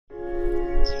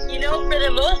know, for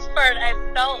the most part, I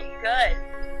felt good.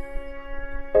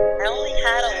 I only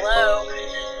had a low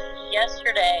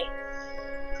yesterday.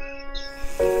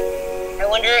 I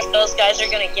wonder if those guys are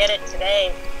going to get it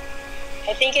today.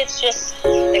 I think it's just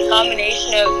the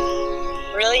combination of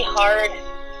really hard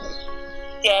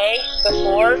day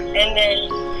before and then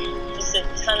just a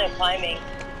ton of climbing.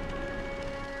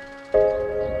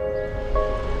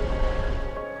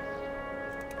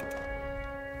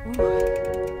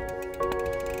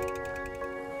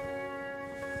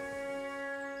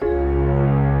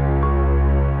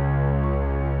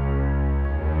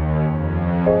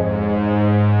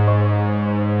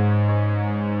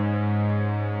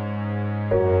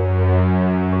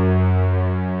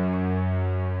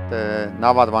 The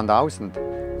Navad 1000,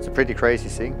 it's a pretty crazy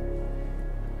thing.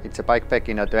 It's a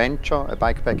bikepacking adventure,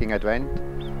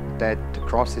 that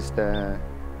crosses the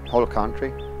whole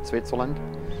country, Switzerland.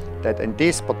 That in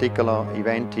this particular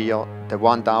event here, the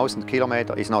 1000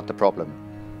 kilometer is not the problem.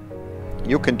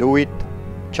 You can do it,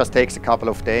 just takes a couple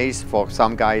of days, for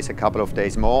some guys a couple of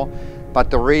days more, but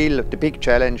the big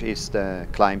challenge is the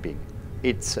climbing.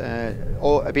 It's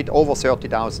a bit over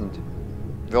 30,000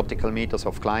 vertical meters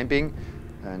of climbing,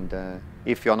 and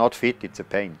if you're not fit, it's a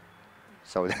pain.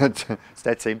 So it's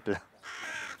that simple.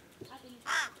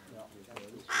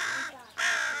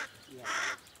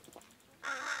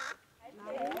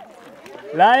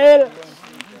 Lael!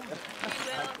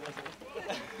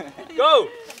 Go!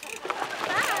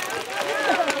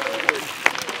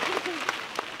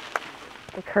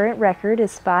 The current record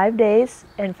is 5 days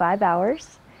and 5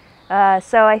 hours.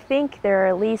 So I think there are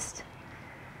at least,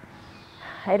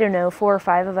 I don't know, 4 or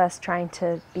 5 of us trying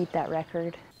to beat that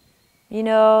record. You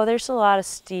know, there's a lot of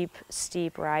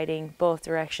steep riding, both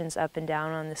directions up and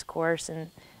down on this course,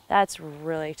 and that's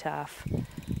really tough.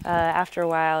 After a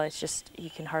while, it's just, you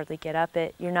can hardly get up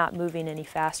it. You're not moving any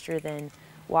faster than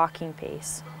walking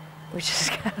pace, which is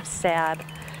kind of sad.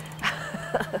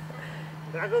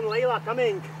 Dragon Layla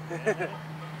coming.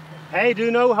 Hey, do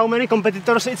you know how many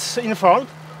competitors it's in front?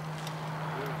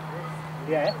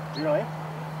 Yeah, really?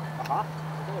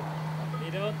 They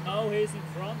don't know he's in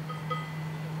front.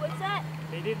 What's that?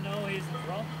 They didn't know he's in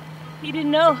front. He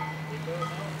didn't know. They don't know.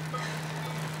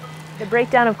 The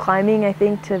breakdown of climbing, I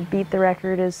think, to beat the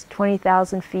record is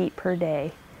 20,000 feet per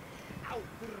day.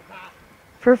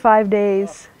 For 5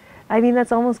 days. I mean,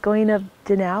 that's almost going up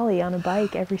Denali on a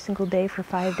bike every single day for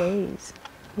 5 days.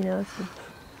 You know?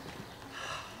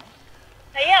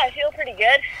 Yeah, I feel pretty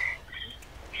good.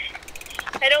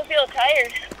 I don't feel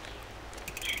tired.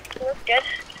 It looks good.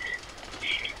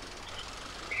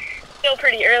 Still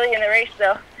pretty early in the race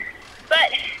though.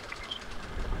 But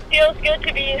feels good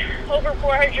to be over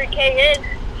 400K in,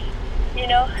 you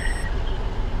know.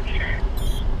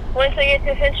 Once I get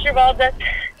to Finsterwald, that's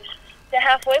the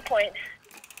halfway point.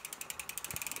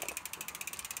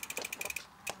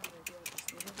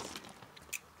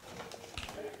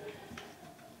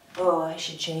 Oh, I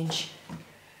should change.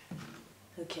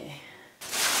 Okay.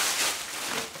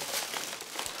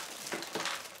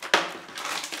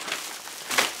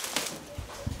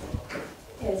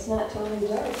 Yeah, it's not totally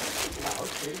dark.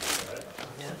 Okay.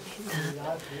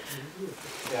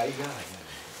 Ja, egal.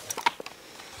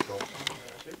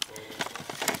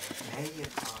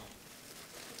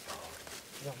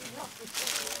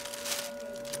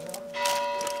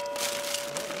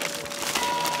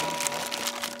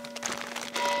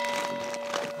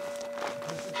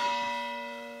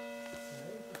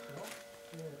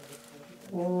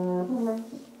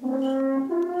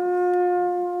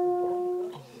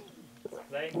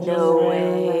 No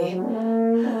way.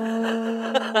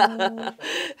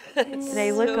 And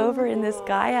I look over and this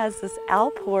guy has this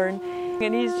Alp horn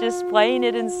and he's just playing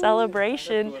it in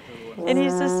celebration. And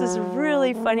he's just this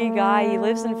really funny guy. He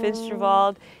lives in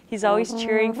Finsterwald. He's always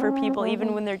cheering for people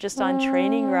even when they're just on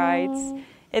training rides.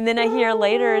 And then I hear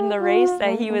later in the race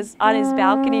that he was on his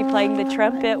balcony playing the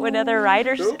trumpet when other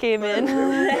riders came in.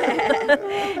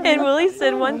 And Willie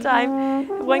said one time,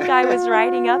 one guy was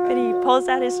riding up and he pulls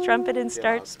out his trumpet and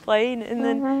starts playing. And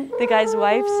then the guy's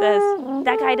wife says,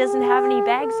 "That guy doesn't have any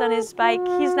bags on his bike.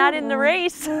 He's not in the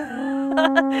race."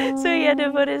 So he had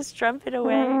to put his trumpet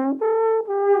away.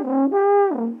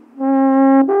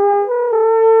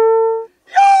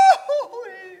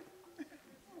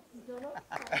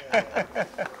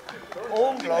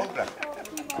 Unglaublich.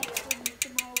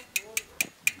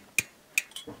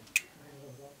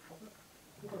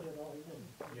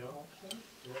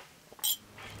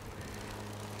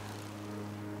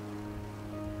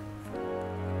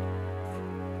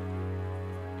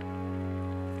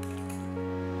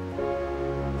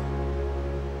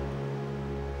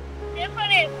 This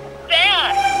one is bad.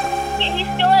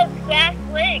 fast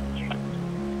legs.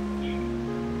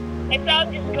 I saw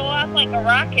him just go off like a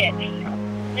rocket.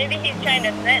 Maybe he's trying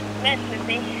to mess with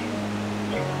me.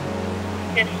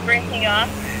 Just sprinting off.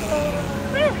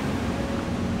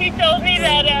 He told me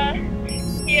that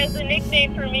he has a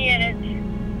nickname for me, and it's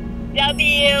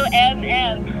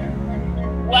WMM,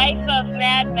 Wife of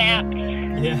Mad Max.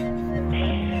 Yeah.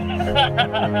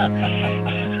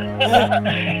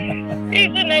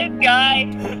 He's a nice guy.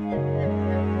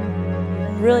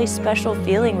 Really special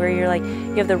feeling where you're like,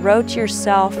 you have the road to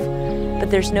yourself,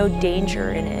 but there's no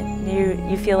danger in it.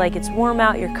 You feel like it's warm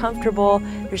out, you're comfortable,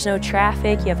 there's no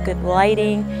traffic, you have good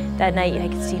lighting. That night I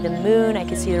could see the moon, I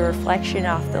could see the reflection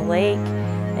off the lake,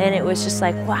 and it was just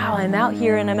like, wow, I'm out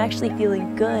here and I'm actually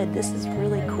feeling good. This is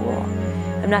really cool.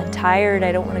 I'm not tired,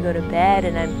 I don't want to go to bed,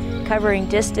 and I'm covering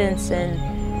distance. And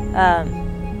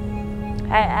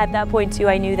at that point too,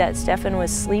 I knew that Stefan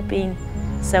was sleeping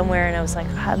somewhere, and I was like,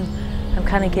 I'm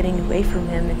kind of getting away from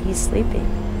him and he's sleeping.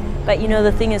 But you know,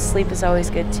 the thing is, sleep is always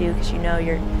good too, because you know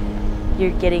you're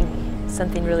getting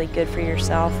something really good for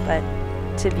yourself. But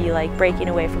to be like breaking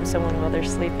away from someone while they're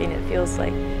sleeping, it feels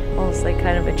like almost like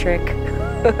kind of a trick.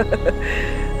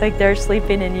 Like they're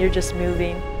sleeping and you're just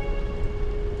moving.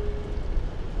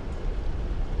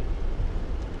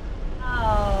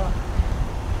 Oh,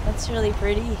 that's really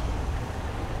pretty.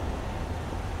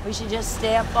 We should just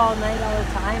stay up all night all the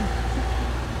time.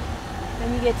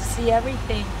 Then you get to see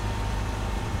everything.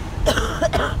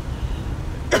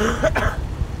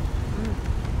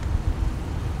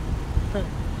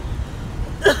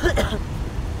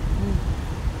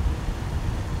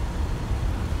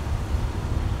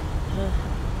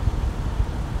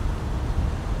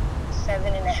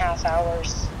 7.5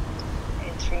 hours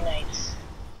and 3 nights.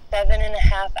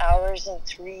 7.5 hours and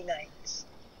 3 nights.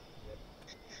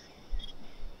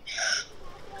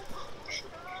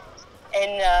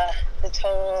 And the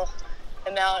total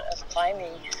amount of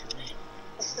climbing,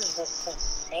 this is just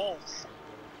insane.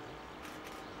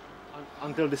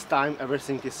 Until this time,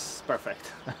 everything is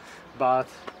perfect, but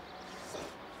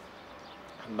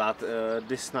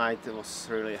this night it was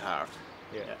really hard.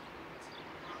 Yeah.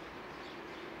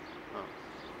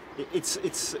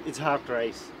 It's hard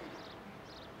race.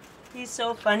 He's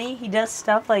so funny. He does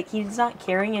stuff like he's not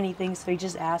carrying anything, so he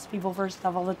just asks people for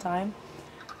stuff all the time.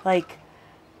 Like,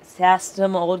 he asked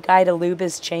some old guy to lube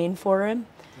his chain for him.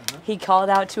 He called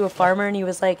out to a farmer and he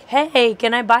was like, "Hey,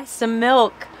 can I buy some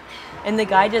milk?" And the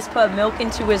guy just put milk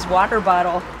into his water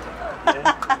bottle.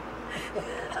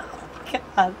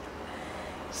 God,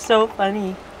 so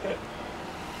funny.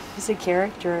 He's a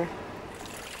character.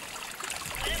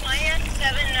 What am I at?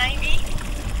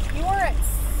 790? You are at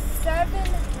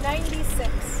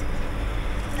 796.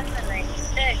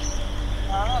 796.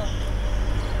 Wow.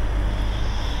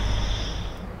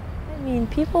 I mean,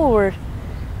 people were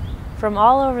from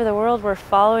all over the world were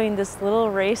following this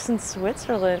little race in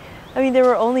Switzerland. I mean, there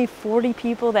were only 40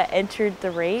 people that entered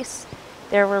the race.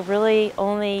 There were really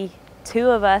only 2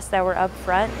 of us that were up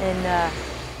front, and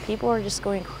people were just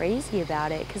going crazy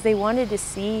about it because they wanted to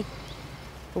see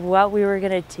what we were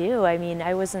gonna do. I mean,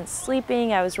 I wasn't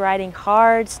sleeping, I was riding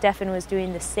hard, Stefan was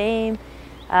doing the same.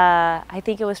 I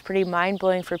think it was pretty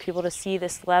mind-blowing for people to see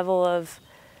this level of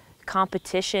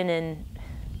competition and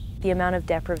the amount of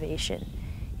deprivation.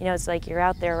 You know, it's like you're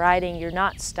out there riding, you're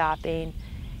not stopping,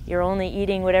 you're only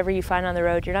eating whatever you find on the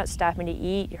road, you're not stopping to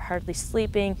eat, you're hardly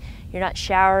sleeping, you're not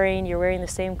showering, you're wearing the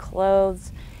same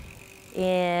clothes,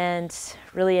 and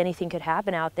really anything could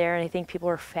happen out there. And I think people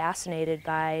were fascinated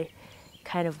by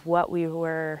kind of what we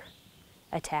were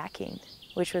attacking,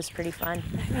 which was pretty fun.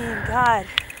 I mean, God,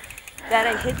 that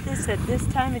I hit this at this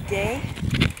time of day,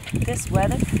 this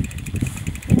weather,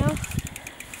 you know?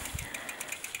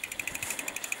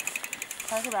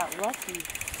 Talk about lucky.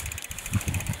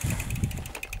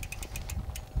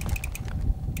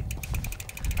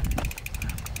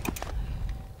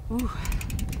 Ooh.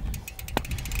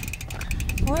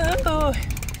 Woo!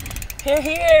 Here,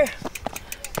 here.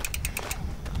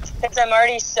 Because I'm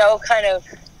already so kind of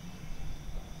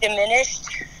diminished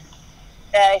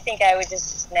that I think I would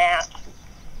just snap.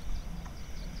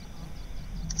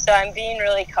 So I'm being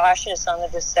really cautious on the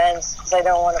descents because I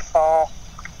don't want to fall.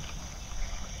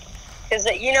 Because,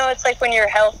 you know, it's like when you're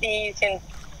healthy, you can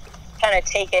kind of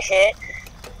take a hit,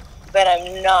 but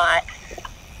I'm not.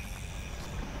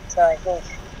 So I think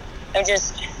I'm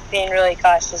just being really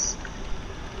cautious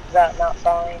about not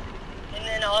falling. And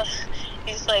then all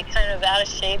these like kind of out of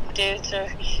shape dudes are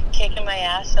kicking my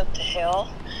ass up the hill.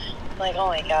 I'm like, oh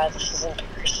my God, this is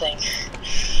embarrassing.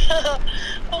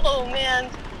 Oh man.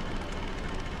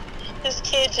 This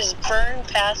kid just burned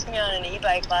past me on an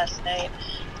e-bike last night.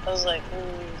 I was like,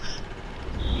 ooh.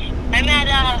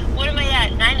 what am I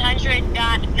at?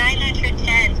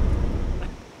 910.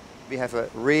 We have a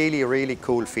really, really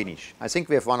cool finish. I think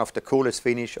we have one of the coolest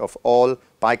finish of all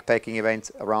bikepacking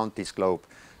events around this globe.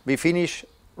 We finish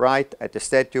right at the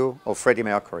statue of Freddie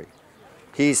Mercury.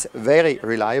 He's very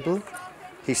reliable.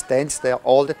 He stands there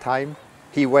all the time.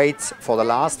 He waits for the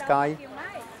last guy.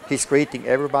 He's greeting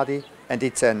everybody, and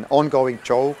it's an ongoing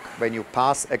joke when you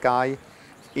pass a guy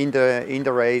in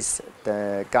the race.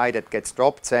 The guy that gets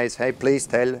dropped says, "Hey, please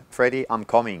tell Freddie I'm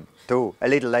coming too," a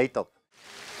little later.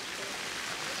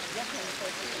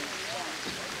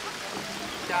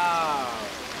 Ciao.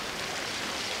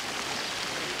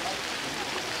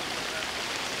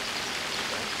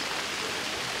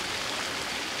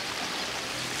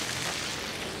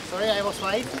 Sorry, I was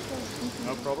late.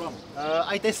 No problem.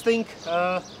 I testing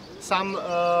some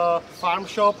farm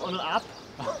shop on an app.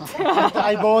 And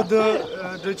I bought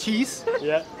the cheese.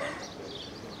 Yeah.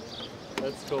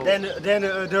 That's cool. Then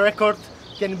the record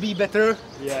can be better.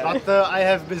 Yeah. But I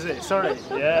have busy. Sorry.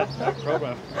 Yeah, no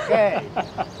problem. Okay.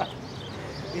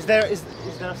 Is there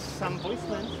some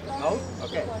policeman? No.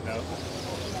 Okay. No.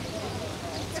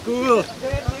 It's cool.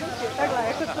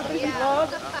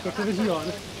 Jak to běží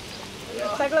on?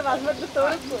 Takhle vezme tu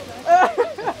ruku.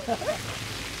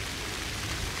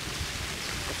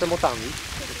 Já se motám, víš?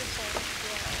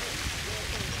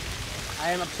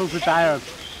 I am absolutely tired.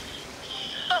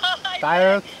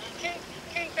 Tired?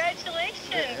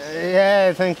 Congratulations.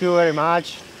 Yeah, thank you very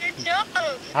much. Good job.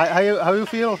 How you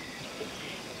feel?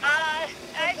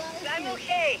 I'm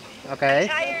okay. Okay. I'm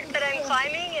tired, but I'm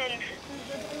climbing, and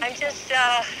I'm just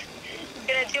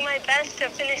gonna do my best to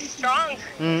finish strong.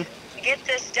 To get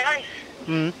this done.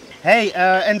 Hey,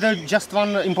 and just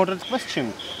one important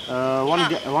question.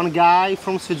 One guy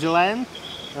from Switzerland,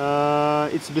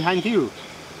 it's behind you.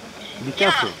 Be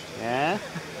careful. Yeah?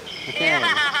 Okay. Yeah.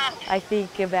 I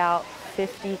think about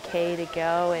 50K to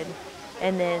go,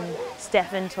 and then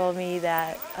Stefan told me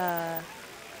that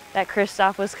that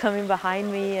Christoph was coming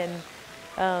behind me,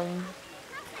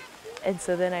 and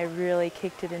so then I really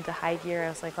kicked it into high gear. I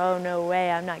was like, oh no way,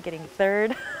 I'm not getting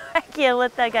third. I can't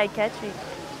let that guy catch me.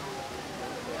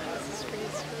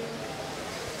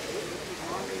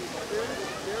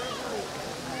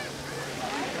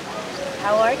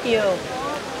 How are you?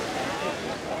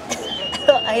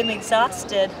 I'm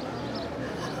exhausted.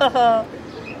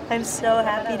 I'm so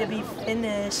happy to be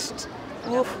finished.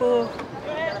 Woohoo.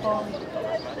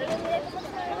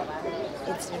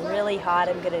 It's really hot.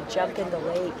 I'm gonna jump in the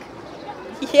lake.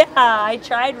 Yeah, I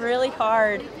tried really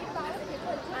hard.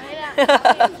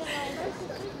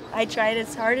 I tried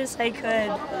as hard as I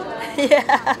could.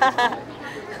 Yeah.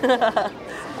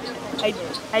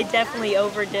 I definitely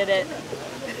overdid it.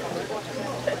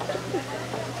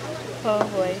 Oh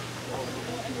boy.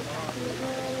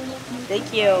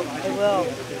 Thank you. I will.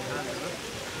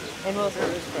 I will.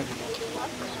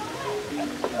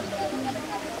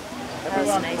 That was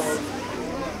nice.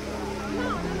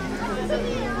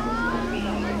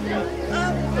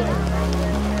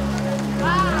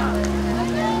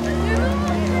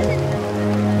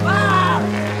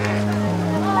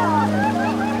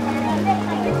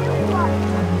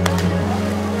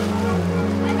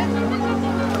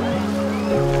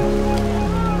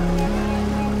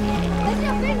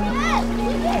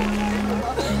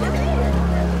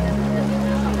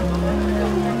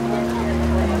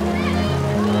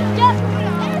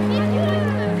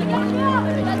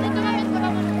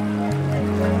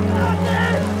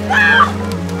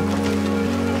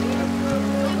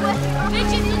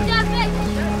 Wiecie,